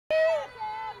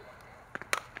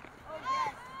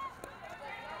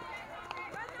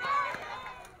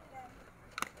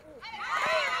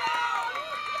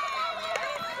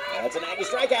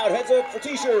heads up for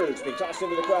t-shirts being tossed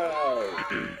into the crowd.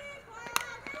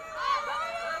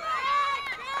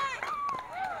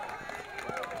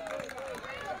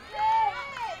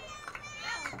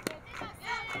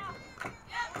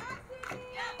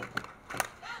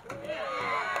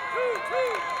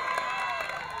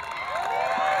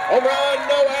 Home run,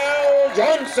 Noel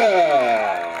Johnson.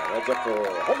 Heads up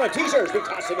for home run t-shirts being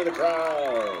tossed into the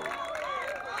crowd.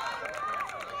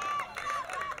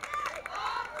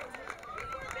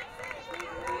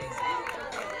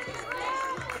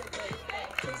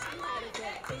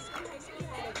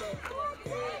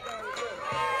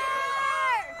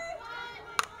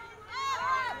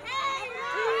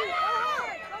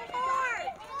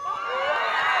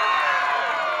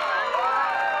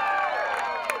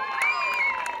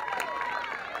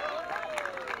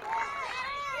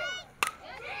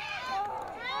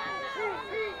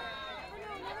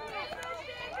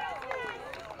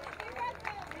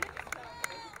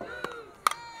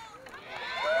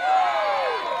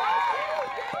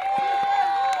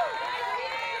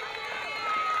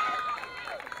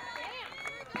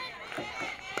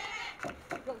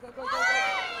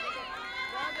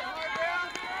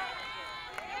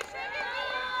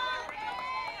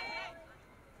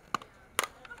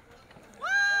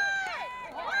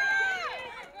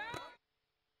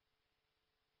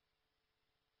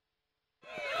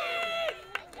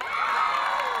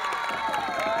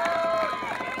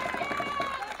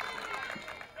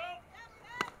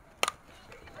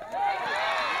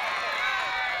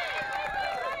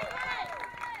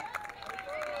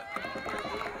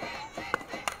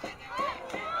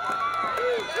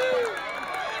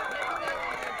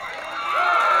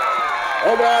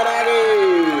 Home run,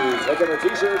 Aggies! Heads up for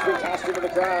t-shirts being tossed into the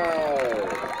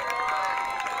crowd.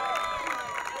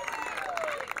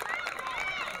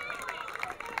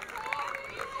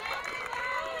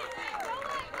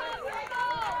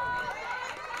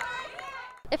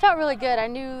 It felt really good. I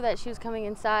knew that she was coming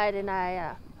inside, and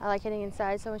I like hitting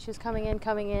inside. So when she was coming in,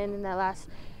 and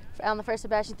on the first at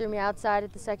bat, she threw me outside.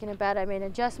 At the second at bat, I made an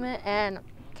adjustment and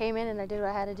came in, and I did what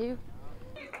I had to do.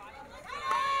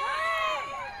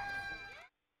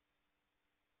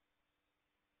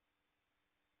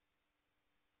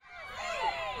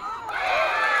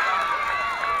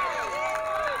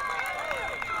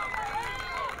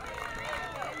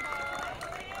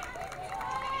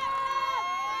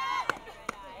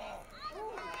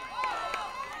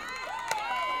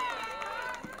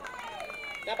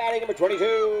 Now batting number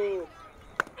 22.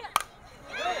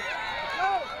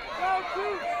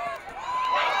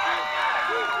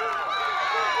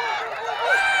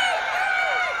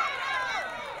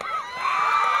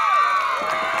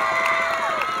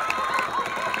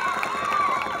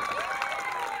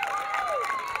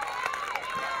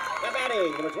 Now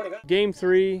batting number 25. Game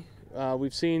 3,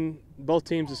 both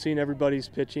teams have seen everybody's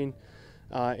pitching,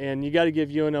 and you got to give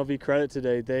UNLV credit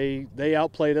today. They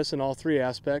outplayed us in all 3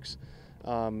 aspects.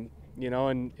 You know,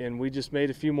 and we just made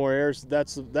a few more errors.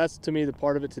 That's to me the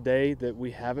part of it today that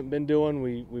we haven't been doing.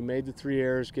 We made the 3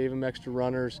 errors, gave them extra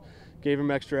runners, gave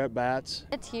them extra at bats.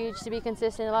 It's huge to be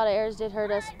consistent. A lot of errors did hurt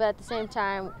us, but at the same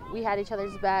time, we had each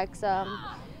other's backs.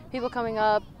 People coming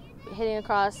up, hitting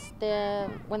across,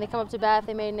 when they come up to bat, if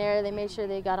they made an error, they made sure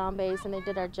they got on base and they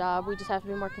did our job. We just have to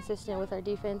be more consistent with our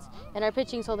defense, and our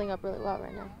pitching's holding up really well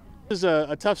right now. This is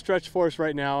a tough stretch for us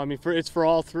right now. I mean, it's for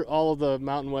all of the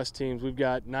Mountain West teams. We've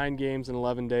got 9 games in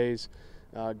 11 days.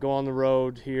 Go on the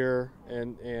road here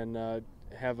and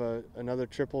have another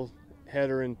triple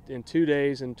header in 2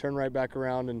 days, and turn right back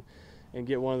around and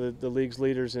get one of the league's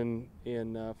leaders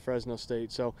in Fresno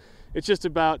State. So it's just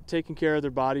about taking care of their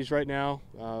bodies right now,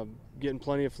 getting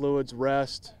plenty of fluids,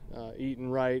 rest, eating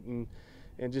right, and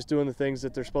just doing the things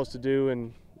that they're supposed to do.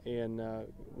 And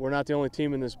we're not the only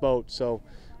team in this boat, so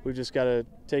we've just got to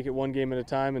take it one game at a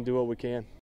time and do what we can.